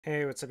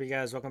Hey, what's up, you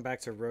guys? Welcome back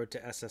to Road to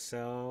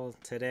SSL.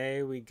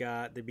 Today we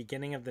got the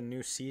beginning of the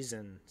new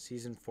season,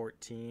 season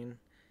 14.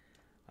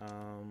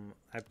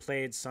 I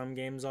played some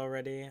games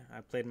already.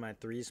 I played my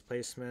threes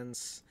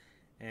placements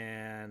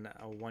and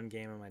one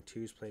game of my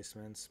twos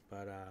placements.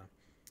 But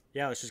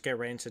yeah, let's just get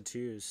right into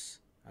twos.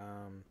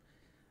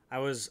 I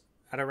was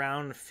at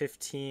around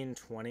 15,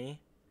 20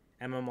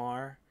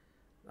 MMR.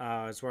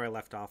 Is where I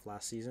left off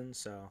last season.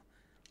 So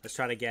let's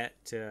try to get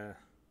to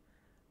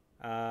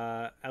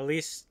at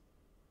least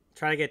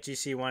try to get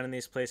GC1 in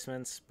these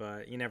placements,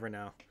 but you never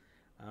know.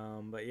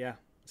 But yeah,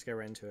 let's get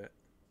right into it.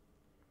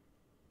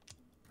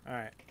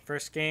 Alright,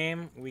 first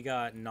game, we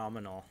got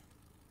Nominal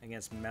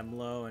against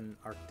Memlo and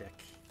Arctic.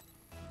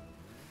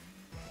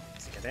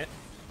 Let's get it.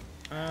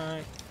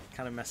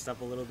 Kind of messed up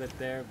a little bit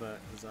there, but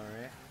it was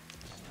alright.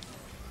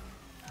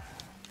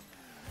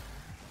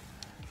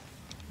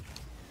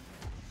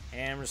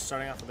 And we're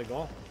starting off with a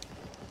goal.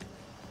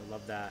 I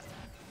love that.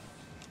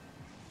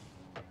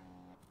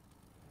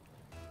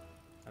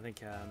 I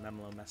think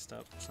Memlo messed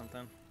up or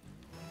something.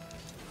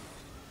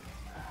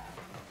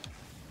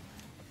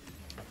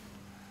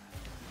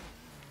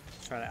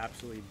 Try to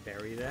absolutely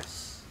bury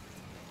this.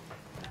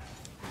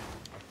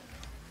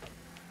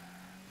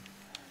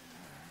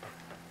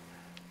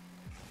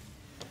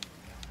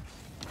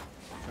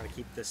 Try to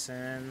keep this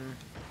in.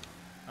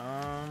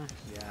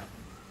 Yeah.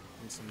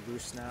 Need some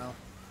boost now.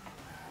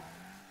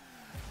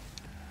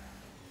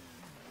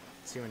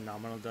 See what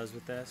Nominal does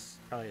with this.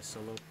 Probably a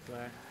solo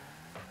play.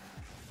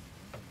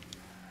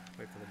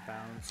 Wait for the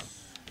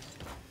bounce.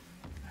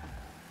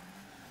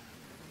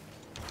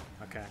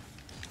 Okay.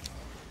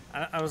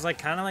 I was like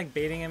kind of like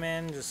baiting him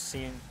in, just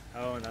seeing.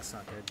 Oh, that's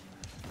not good.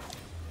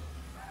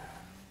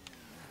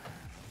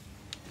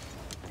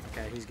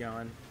 Okay, he's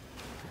going.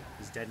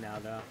 He's dead now,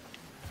 though.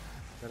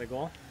 Is that a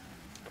goal?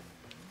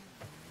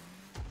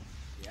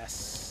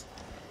 Yes.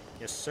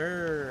 Yes,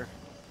 sir.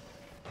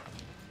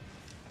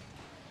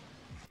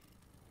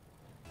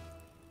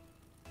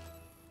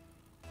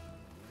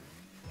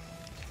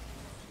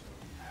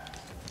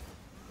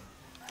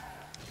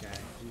 Okay,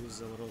 he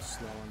was a little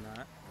slow on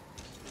that.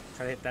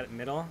 Try to hit that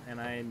middle, and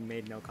I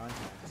made no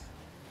contact.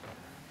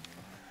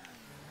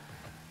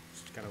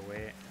 Just gotta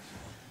wait.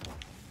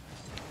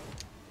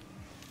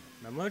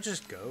 Memlo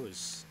just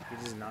goes. He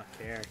does not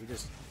care. He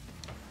just...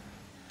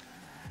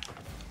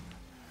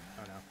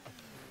 Oh no.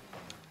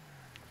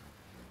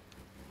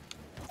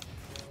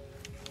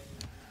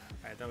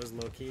 Alright, that was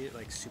low-key,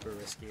 like, super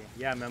risky.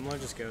 Yeah, Memlo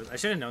just goes. I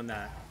should have known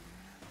that.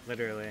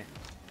 Literally.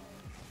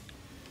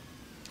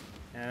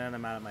 And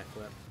I'm out of my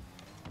flip.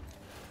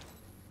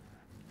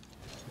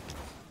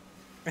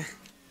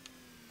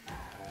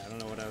 I don't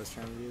know what I was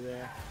trying to do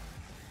there.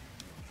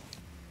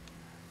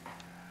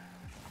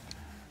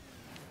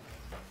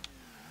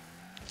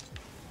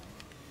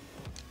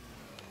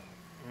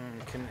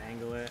 Couldn't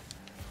angle it.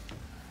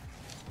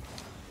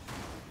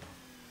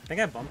 I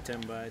think I bumped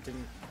him, but it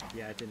didn't.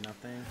 Yeah, it did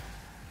nothing.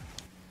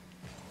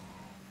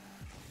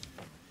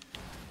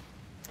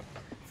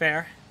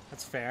 Fair.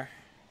 That's fair.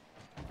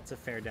 It's a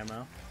fair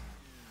demo.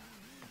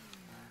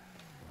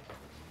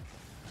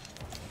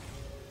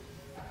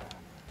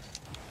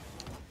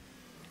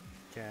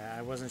 Okay,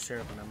 I wasn't sure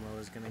if Memlo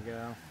was gonna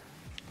go,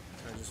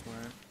 so I just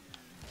went.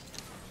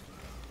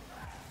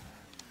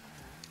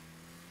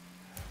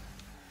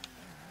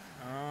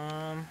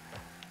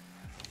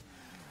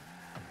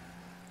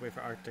 Wait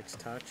for Arctic's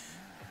touch.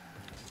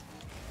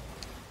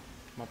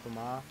 Mop him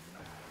off.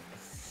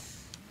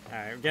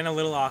 Alright, we're getting a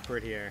little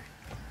awkward here.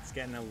 It's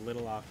getting a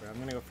little awkward. I'm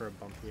gonna go for a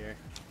bump here.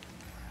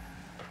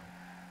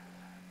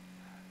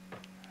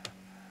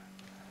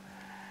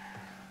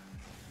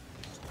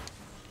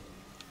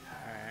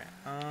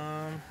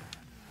 Alright,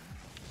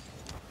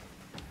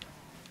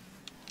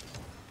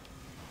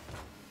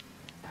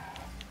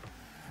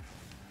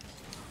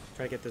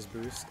 try to get this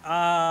boost.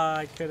 Ah,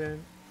 I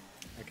couldn't.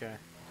 Okay.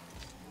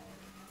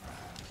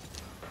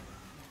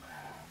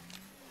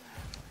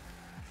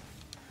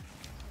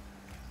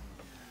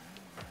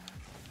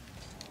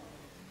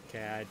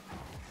 Okay,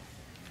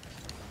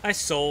 I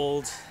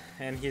sold,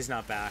 and he's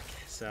not back,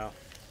 so.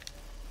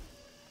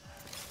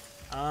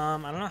 I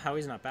don't know how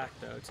he's not back,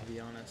 though, to be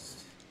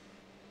honest.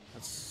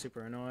 That's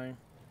super annoying.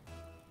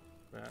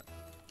 But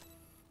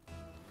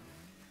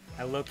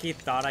I low-key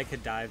thought I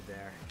could dive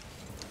there.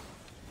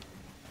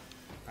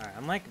 Alright,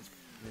 I'm like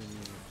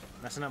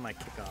messing up my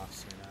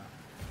kickoffs right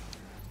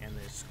now. And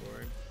they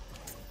scored.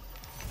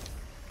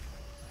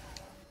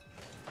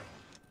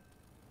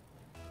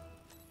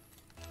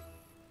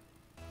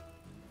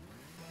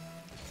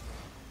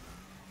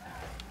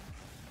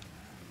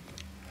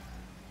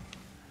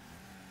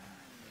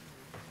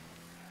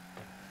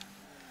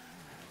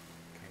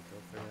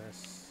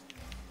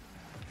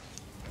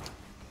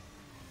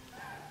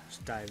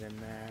 Dive in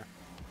there.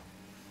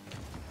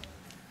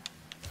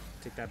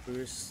 Take that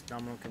boost.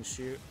 Nominal can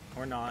shoot.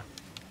 Or not.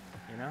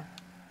 You know?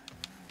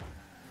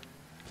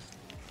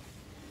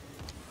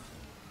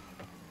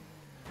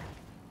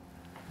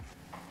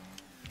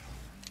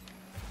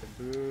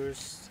 The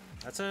boost.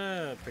 That's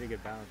a pretty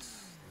good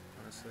bounce,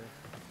 honestly.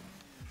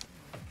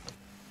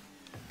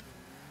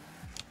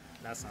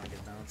 That's not a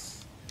good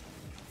bounce.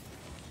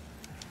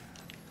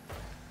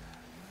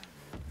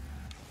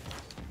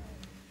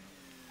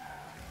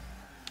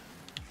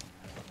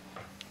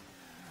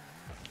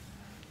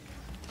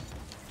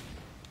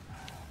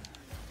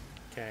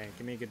 Okay,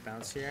 give me a good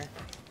bounce here.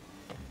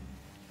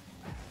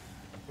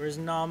 Where's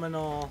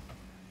Nominal?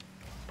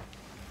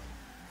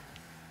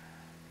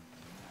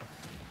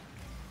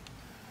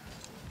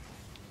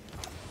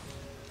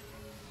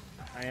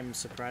 I am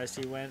surprised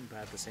he went, but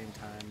at the same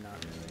time, not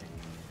really.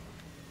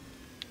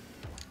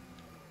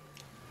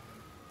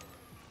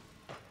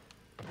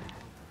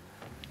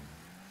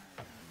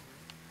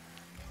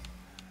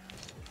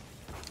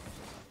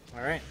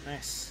 Alright,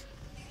 nice.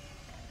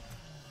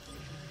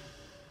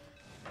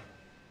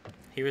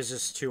 He was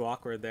just too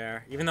awkward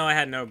there. Even though I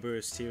had no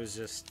boost, he was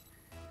just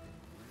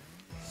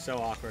so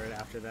awkward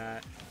after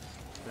that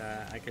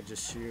that I could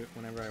just shoot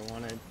whenever I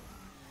wanted.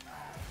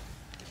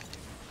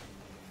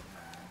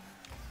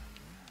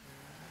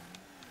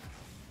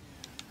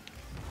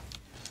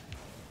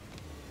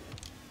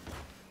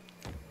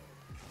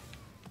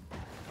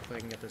 Hopefully I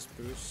can get this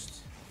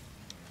boost.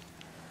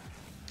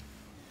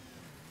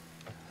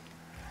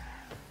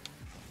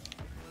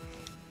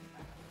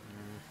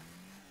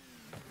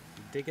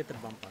 He did get the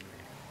bump on me.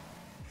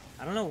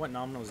 I don't know what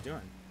Nominal's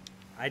doing.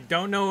 I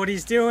don't know what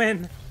he's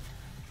doing.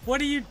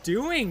 What are you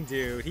doing,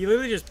 dude? He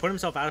literally just put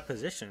himself out of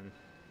position.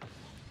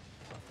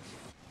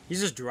 He's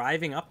just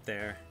driving up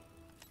there.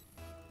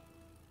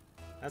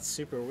 That's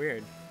super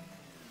weird.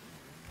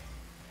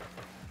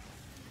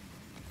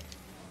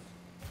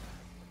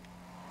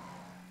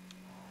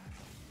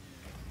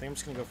 I think I'm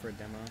just gonna go for a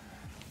demo.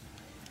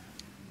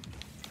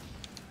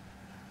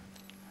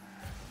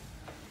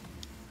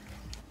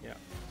 Yeah.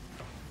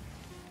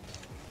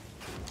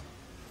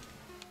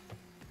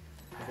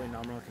 Hopefully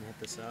Nominal can hit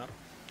this up.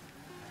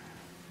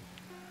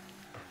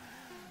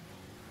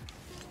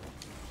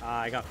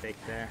 Ah, I got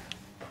faked there.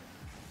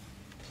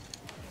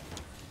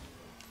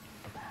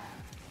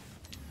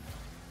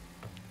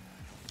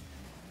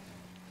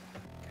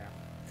 Okay.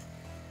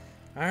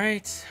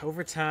 Alright,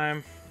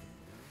 overtime.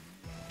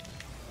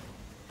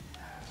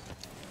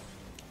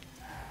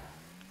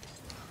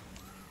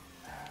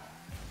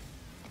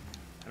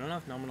 I don't know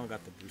if Nominal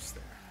got the boost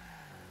there.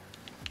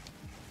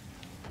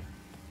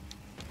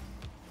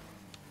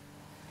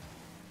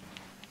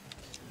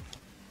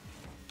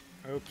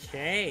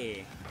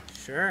 Okay,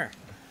 sure.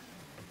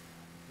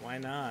 Why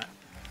not?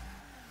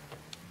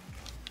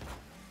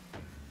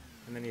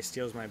 And then he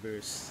steals my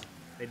boost.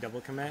 They double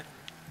commit.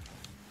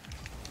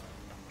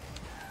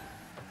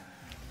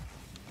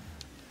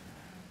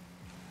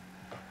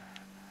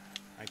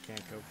 I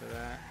can't go for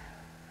that.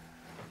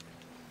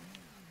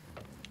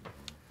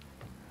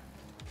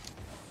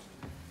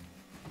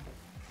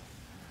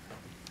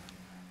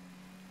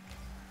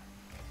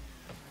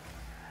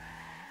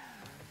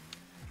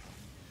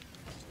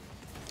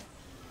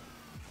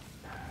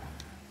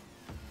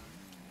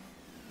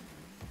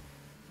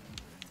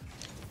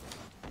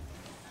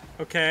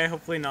 Okay,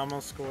 hopefully Nominal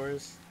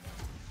scores.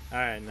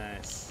 Alright,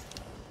 nice.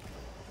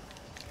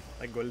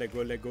 Let go, let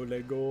go, let go,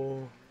 let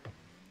go.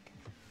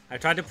 I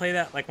tried to play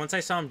that, like, once I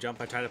saw him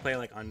jump, I tried to play,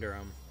 like, under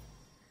him.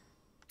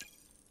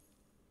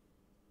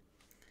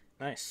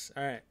 Nice,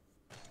 alright.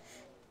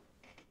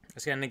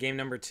 Let's get into game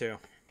number 2.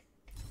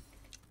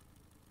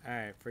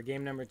 Alright, for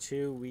game number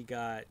 2, we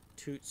got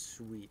Toot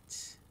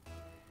Sweet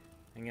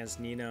against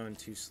Nino and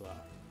Too Slow.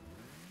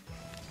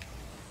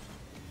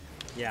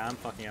 Yeah, I'm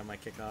fucking up my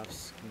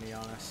kickoffs, to be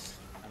honest.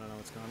 I don't know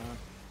what's going on.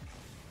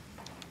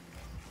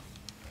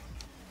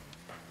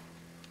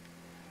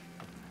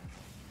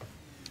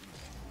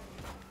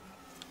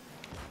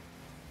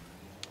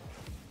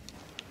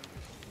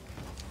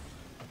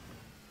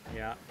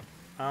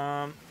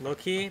 Yeah.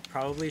 Low-key,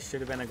 probably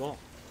should have been a goal.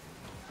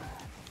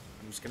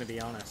 I'm just gonna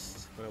be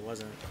honest, but it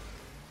wasn't.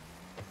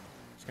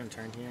 Just gonna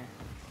turn here.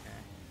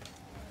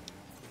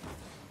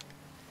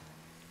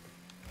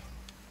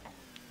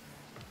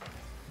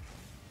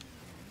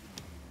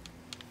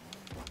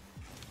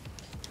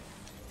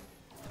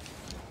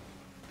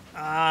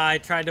 Ah, I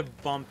tried to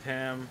bump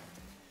him.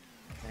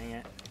 Dang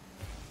it.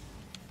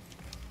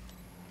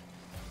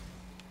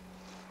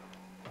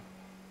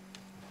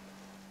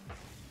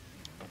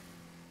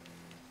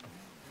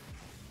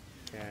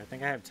 Okay, I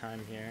think I have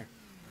time here.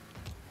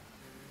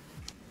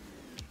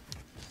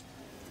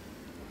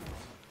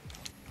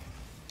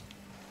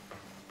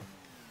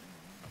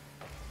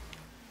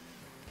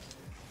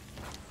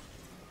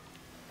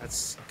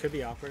 That's could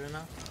be awkward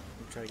enough. Let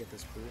me try to get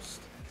this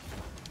boost.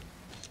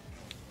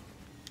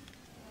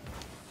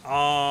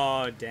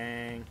 Oh,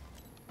 dang.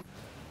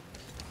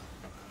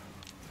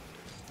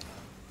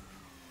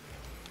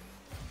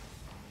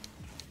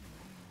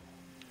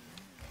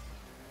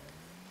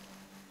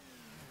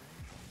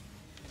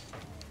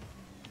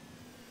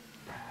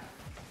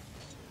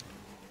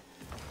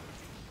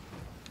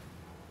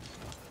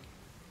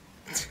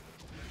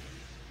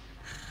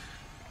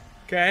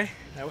 Okay.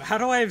 How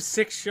do I have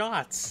 6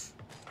 shots?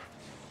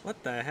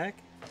 What the heck?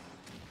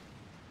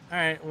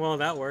 Alright, well,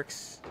 that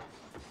works.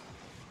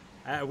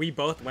 We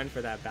both went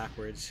for that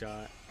backwards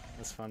shot.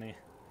 That's funny.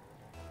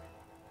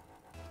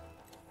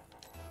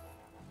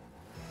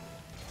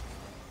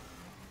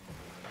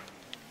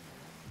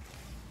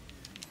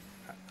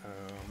 Uh-oh,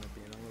 might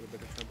be in a little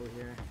bit of trouble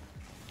here.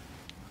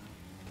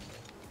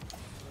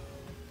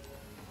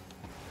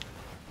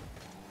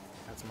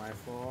 That's my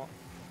fault.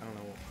 I don't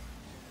know.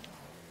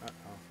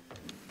 Uh-oh.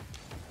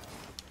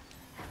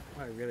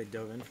 Oh, I really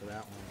dove in for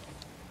that one.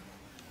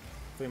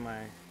 Hopefully my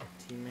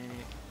teammate...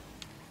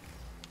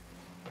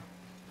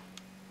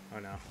 Oh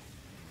no.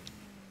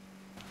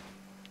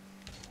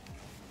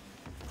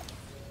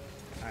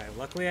 Alright,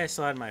 luckily I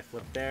still had my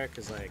flip there,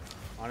 because, like,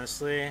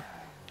 honestly,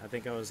 I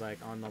think I was, like,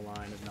 on the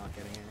line of not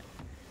getting it.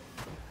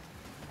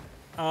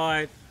 Oh,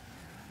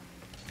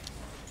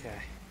 okay.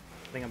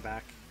 I think I'm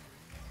back.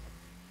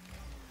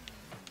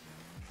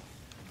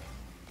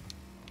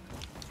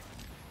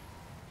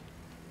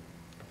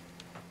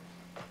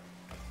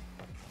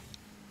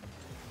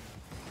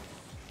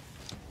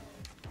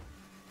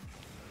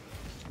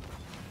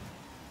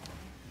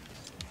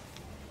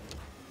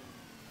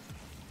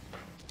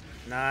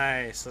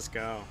 Nice, let's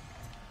go.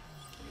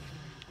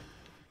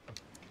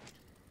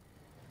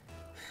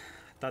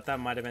 Thought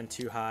that might have been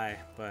too high,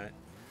 but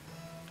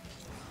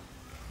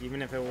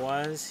even if it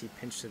was, he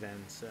pinched it in,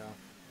 so.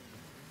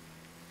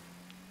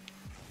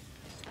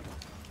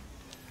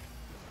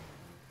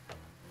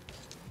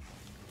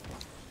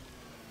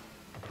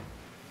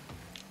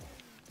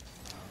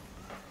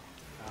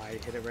 I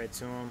hit it right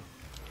to him.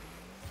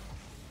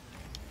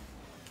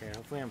 Okay,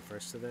 hopefully I'm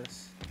first to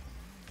this.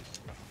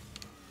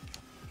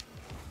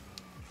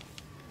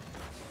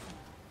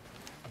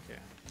 Okay.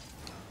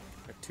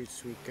 A toot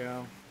sweet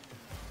go.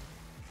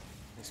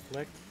 Nice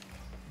flick.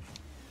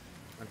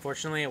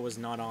 Unfortunately, it was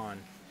not on.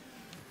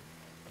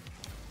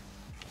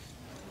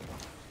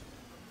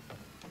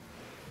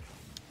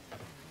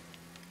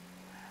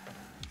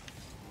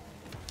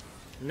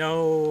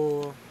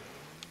 No!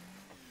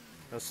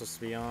 That was supposed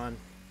to be on,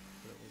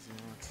 but it was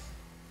not.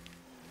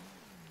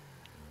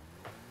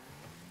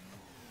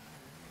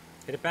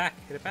 Hit it back!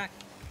 Hit it back!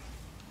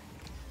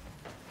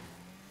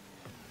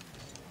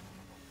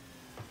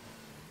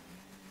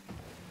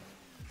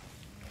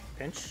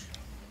 Pinch.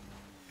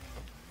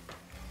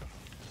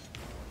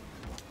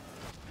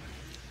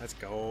 Let's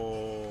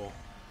go.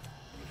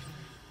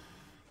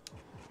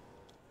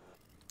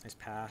 Nice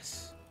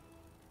pass.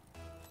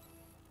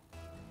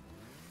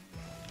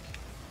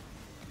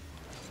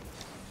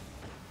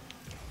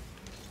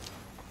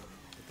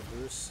 Get the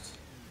boost.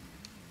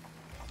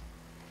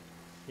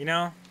 You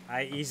know,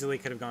 I easily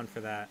could have gone for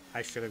that.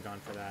 I should have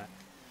gone for that.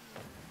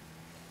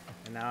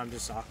 And now I'm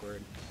just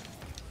awkward.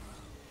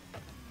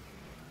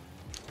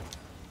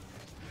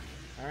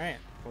 Alright.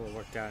 Well, it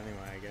worked out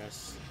anyway, I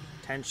guess.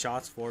 10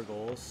 shots, 4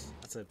 goals.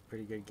 That's a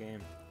pretty good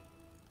game.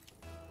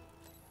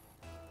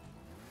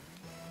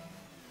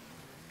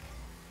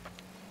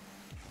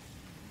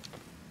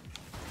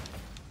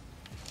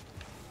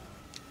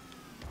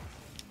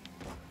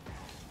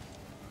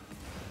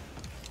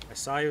 I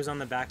saw he was on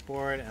the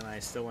backboard, and I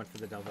still went for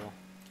the double.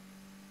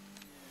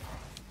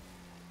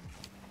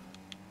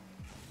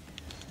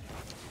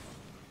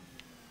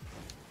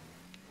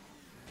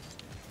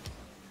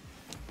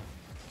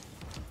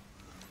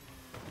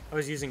 I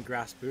was using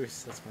grass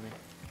boost, that's funny.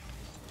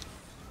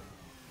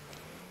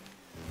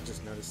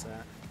 Just noticed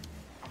that.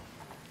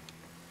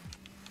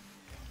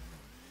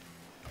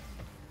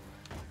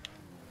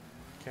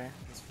 Okay,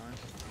 that's fine.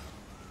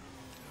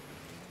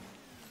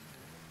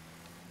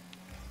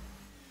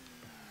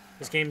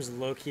 This game's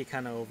low-key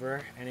kind of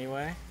over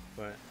anyway,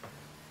 but...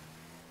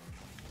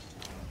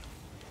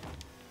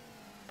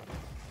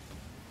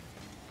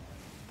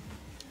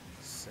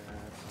 Sad.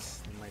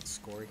 They might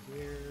score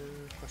here,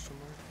 question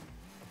mark.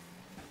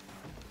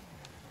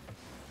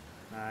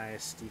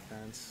 Nice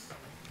defense.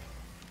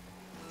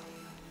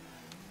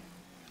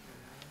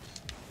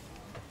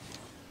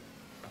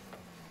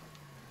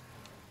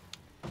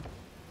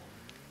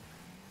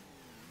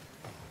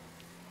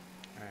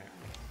 Alright.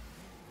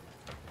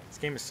 This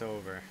game is so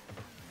over.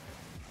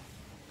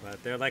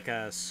 But they're like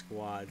a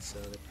squad, so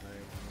they probably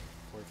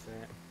won't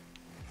forfeit.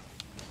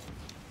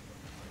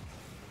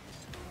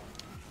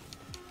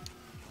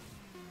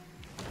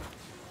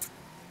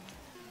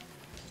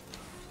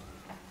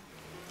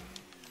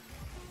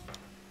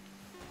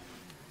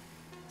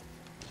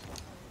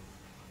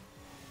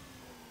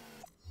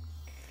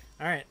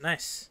 Alright,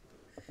 nice.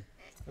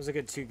 Those are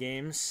good 2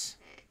 games.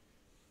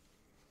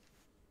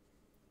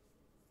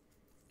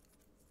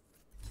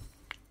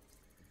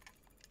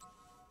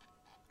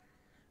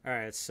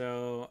 Alright,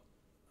 so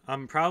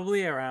I'm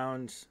probably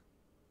around...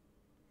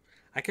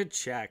 I could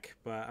check,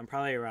 but I'm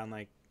probably around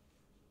like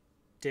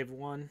Div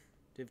 1,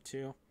 Div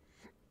 2.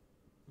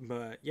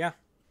 But yeah,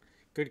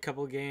 good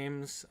couple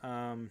games.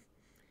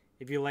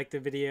 If you like the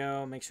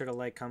video, make sure to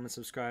like, comment,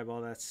 subscribe, all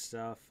that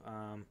stuff.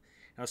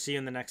 I'll see you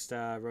in the next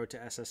Road to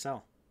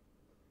SSL.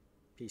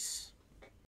 Peace.